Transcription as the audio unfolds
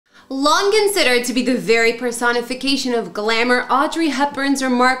Long considered to be the very personification of glamour, Audrey Hepburn's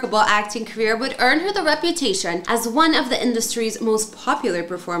remarkable acting career would earn her the reputation as one of the industry's most popular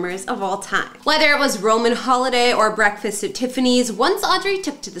performers of all time. Whether it was Roman Holiday or Breakfast at Tiffany's, once Audrey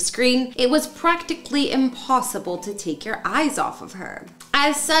took to the screen, it was practically impossible to take your eyes off of her.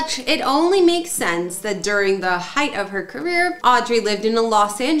 As such, it only makes sense that during the height of her career, Audrey lived in a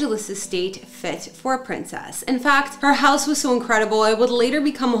Los Angeles estate fit for a princess. In fact, her house was so incredible it would later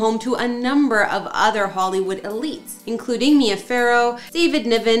become home to a number of other Hollywood elites, including Mia Farrow, David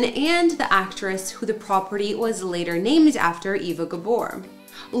Niven, and the actress who the property was later named after, Eva Gabor.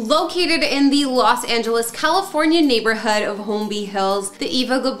 Located in the Los Angeles, California neighborhood of Holmby Hills, the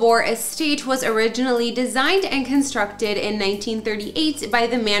Eva Gabor estate was originally designed and constructed in 1938 by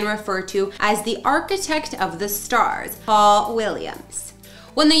the man referred to as the architect of the stars, Paul Williams.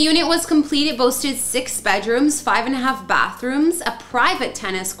 When the unit was complete, it boasted 6 bedrooms, 5.5 bathrooms, a private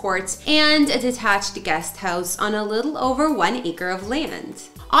tennis court, and a detached guest house on a little over 1 acre of land.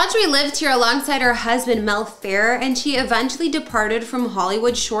 Audrey lived here alongside her husband Mel Ferrer, and she eventually departed from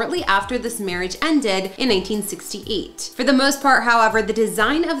Hollywood shortly after this marriage ended in 1968. For the most part, however, the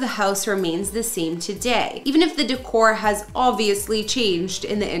design of the house remains the same today, even if the decor has obviously changed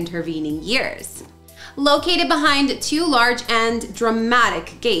in the intervening years. Located behind 2 large and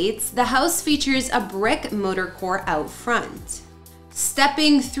dramatic gates, the house features a brick motor core out front.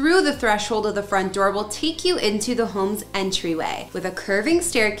 Stepping through the threshold of the front door will take you into the home's entryway, with a curving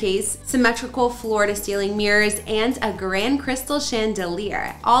staircase, symmetrical floor-to-ceiling mirrors, and a grand crystal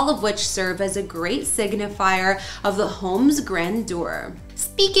chandelier, all of which serve as a great signifier of the home's grandeur.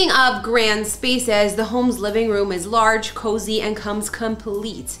 Speaking of grand spaces, the home's living room is large, cozy, and comes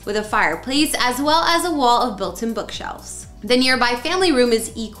complete with a fireplace as well as a wall of built-in bookshelves. The nearby family room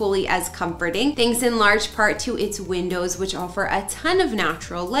is equally as comforting, thanks in large part to its windows, which offer a ton of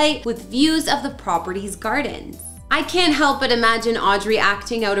natural light with views of the property's gardens. I can't help but imagine Audrey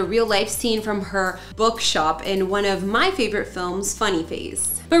acting out a real-life scene from her bookshop in one of my favorite films, Funny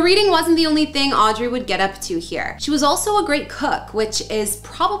Face. But reading wasn't the only thing Audrey would get up to here. She was also a great cook, which is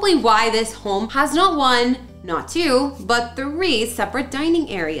probably why this home has not 1, not 2, but 3 separate dining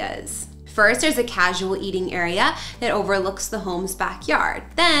areas. First, there's a casual eating area that overlooks the home's backyard.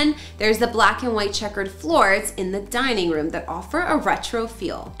 Then, there's the black and white checkered floors in the dining room that offer a retro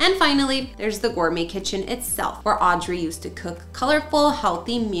feel. And finally, there's the gourmet kitchen itself, where Audrey used to cook colorful,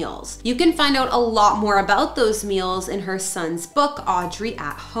 healthy meals. You can find out a lot more about those meals in her son's book, Audrey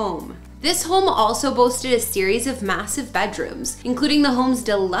at Home. This home also boasted a series of massive bedrooms, including the home's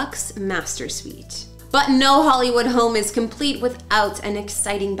deluxe master suite. But no Hollywood home is complete without an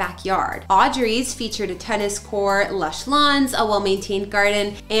exciting backyard. Audrey's featured a tennis court, lush lawns, a well-maintained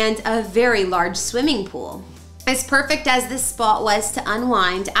garden, and a very large swimming pool. As perfect as this spot was to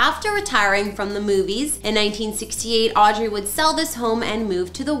unwind, after retiring from the movies in 1968, Audrey would sell this home and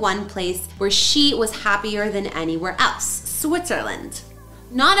move to the one place where she was happier than anywhere else, Switzerland.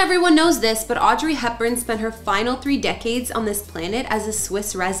 Not everyone knows this, but Audrey Hepburn spent her final 3 decades on this planet as a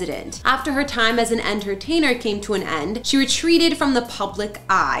Swiss resident. After her time as an entertainer came to an end, she retreated from the public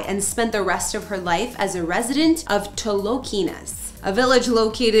eye and spent the rest of her life as a resident of Tolochenaz, a village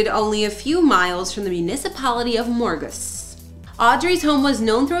located only a few miles from the municipality of Morges. Audrey's home was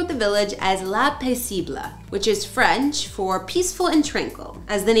known throughout the village as La Paisible, which is French for peaceful and tranquil.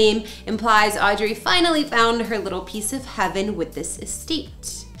 As the name implies, Audrey finally found her little piece of heaven with this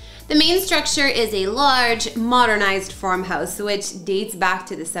estate. The main structure is a large, modernized farmhouse which dates back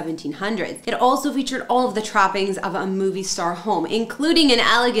to the 1700s. It also featured all of the trappings of a movie star home, including an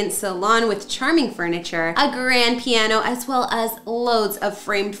elegant salon with charming furniture, a grand piano, as well as loads of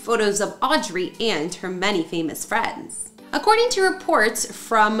framed photos of Audrey and her many famous friends. According to reports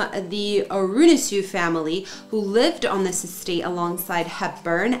from the Arunasu family, who lived on this estate alongside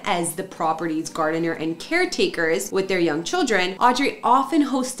Hepburn as the property's gardener and caretakers with their young children, Audrey often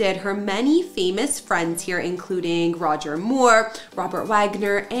hosted her many famous friends here, including Roger Moore, Robert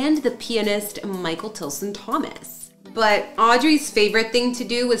Wagner, and the pianist Michael Tilson Thomas. But Audrey's favorite thing to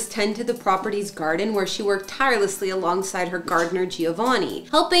do was tend to the property's garden, where she worked tirelessly alongside her gardener Giovanni,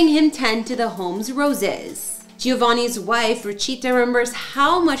 helping him tend to the home's roses. Giovanni's wife, Ruchita, remembers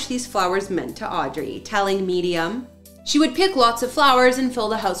how much these flowers meant to Audrey, telling Medium, "She would pick lots of flowers and fill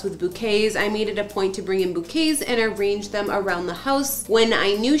the house with bouquets. I made it a point to bring in bouquets and arrange them around the house when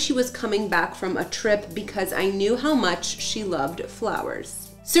I knew she was coming back from a trip, because I knew how much she loved flowers."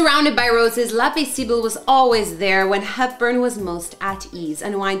 Surrounded by roses, La Paisible was always there when Hepburn was most at ease,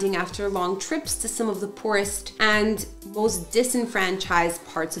 unwinding after long trips to some of the poorest and most disenfranchised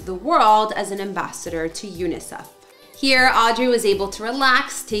parts of the world as an ambassador to UNICEF. Here, Audrey was able to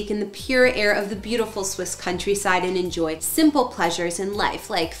relax, take in the pure air of the beautiful Swiss countryside and enjoy simple pleasures in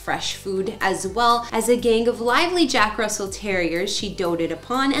life like fresh food, as well as a gang of lively Jack Russell Terriers she doted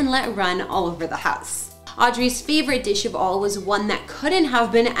upon and let run all over the house. Audrey's favorite dish of all was one that couldn't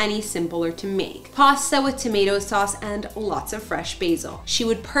have been any simpler to make: pasta with tomato sauce and lots of fresh basil. She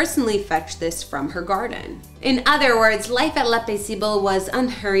would personally fetch this from her garden. In other words, life at La Paisible was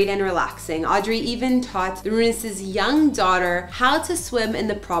unhurried and relaxing. Audrey even taught the Runes's young daughter how to swim in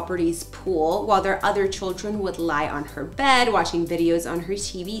the property's pool, while their other children would lie on her bed watching videos on her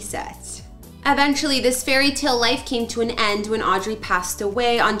TV set. Eventually, this fairy tale life came to an end when Audrey passed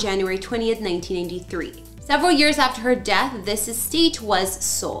away on January 20th, 1993. Several years after her death, this estate was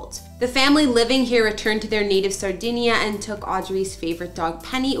sold. The family living here returned to their native Sardinia and took Audrey's favorite dog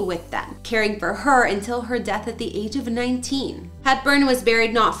Penny with them, caring for her until her death at the age of 19. Hepburn was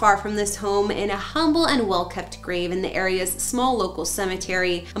buried not far from this home in a humble and well-kept grave in the area's small local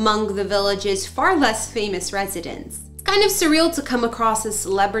cemetery, among the village's far less famous residents. Kind of surreal to come across a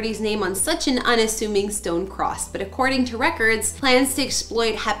celebrity's name on such an unassuming stone cross, but according to records, plans to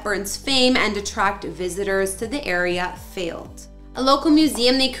exploit Hepburn's fame and attract visitors to the area failed. A local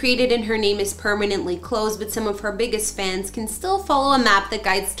museum they created in her name is permanently closed, but some of her biggest fans can still follow a map that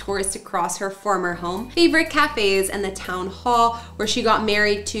guides tourists across her former home, favorite cafes, and the town hall where she got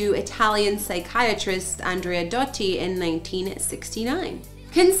married to Italian psychiatrist Andrea Dotti in 1969.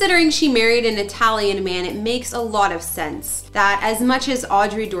 Considering she married an Italian man, it makes a lot of sense that as much as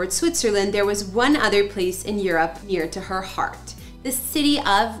Audrey adored Switzerland, there was one other place in Europe near to her heart: the city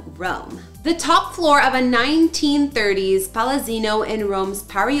of Rome. The top floor of a 1930s palazzino in Rome's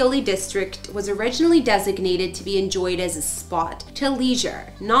Parioli district was originally designated to be enjoyed as a spot to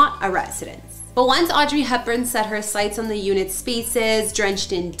leisure, not a residence. But once Audrey Hepburn set her sights on the unit's spaces,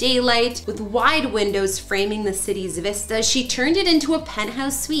 drenched in daylight, with wide windows framing the city's vista, she turned it into a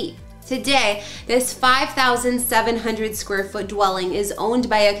penthouse suite. Today, this 5,700 square foot dwelling is owned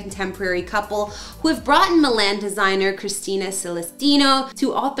by a contemporary couple who have brought in Milan designer Cristina Celestino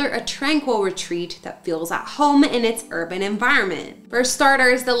to author a tranquil retreat that feels at home in its urban environment. For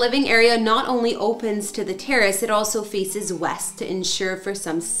starters, the living area not only opens to the terrace, it also faces west to ensure for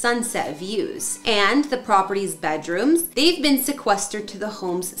some sunset views. And the property's bedrooms, they've been sequestered to the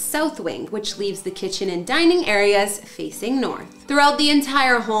home's south wing, which leaves the kitchen and dining areas facing north. Throughout the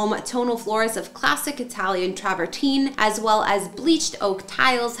entire home, tonal floors of classic Italian travertine, as well as bleached oak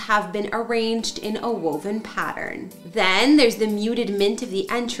tiles, have been arranged in a woven pattern. Then there's the muted mint of the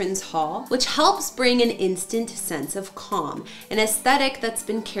entrance hall, which helps bring an instant sense of calm, an aesthetic that's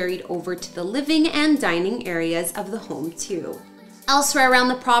been carried over to the living and dining areas of the home too. Elsewhere around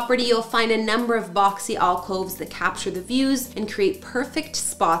the property, you'll find a number of boxy alcoves that capture the views and create perfect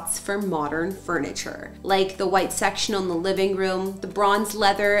spots for modern furniture, like the white section on the living room, the bronze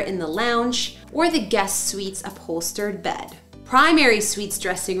leather in the lounge, or the guest suite's upholstered bed. Primary suite's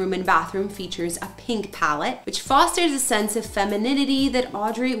dressing room and bathroom features a pink palette, which fosters a sense of femininity that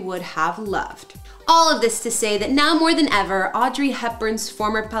Audrey would have loved. All of this to say that now more than ever, Audrey Hepburn's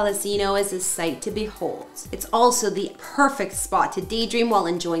former palazzino is a sight to behold. It's also the perfect spot to daydream while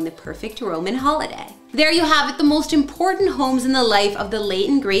enjoying the perfect Roman holiday. There you have it, the most important homes in the life of the late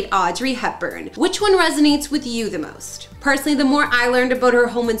and great Audrey Hepburn. Which one resonates with you the most? Personally, the more I learned about her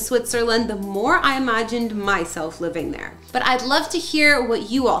home in Switzerland, the more I imagined myself living there. But I'd love to hear what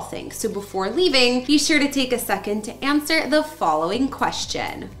you all think, so before leaving, be sure to take a second to answer the following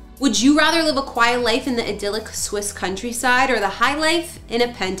question. Would you rather live a quiet life in the idyllic Swiss countryside or the high life in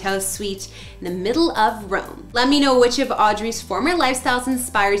a penthouse suite in the middle of Rome? Let me know which of Audrey's former lifestyles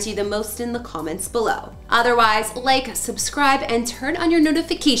inspires you the most in the comments below. Otherwise, like, subscribe, and turn on your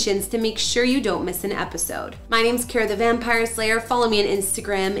notifications to make sure you don't miss an episode. My name's Kara the Vampire Slayer. Follow me on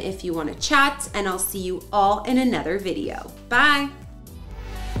Instagram if you want to chat, and I'll see you all in another video. Bye!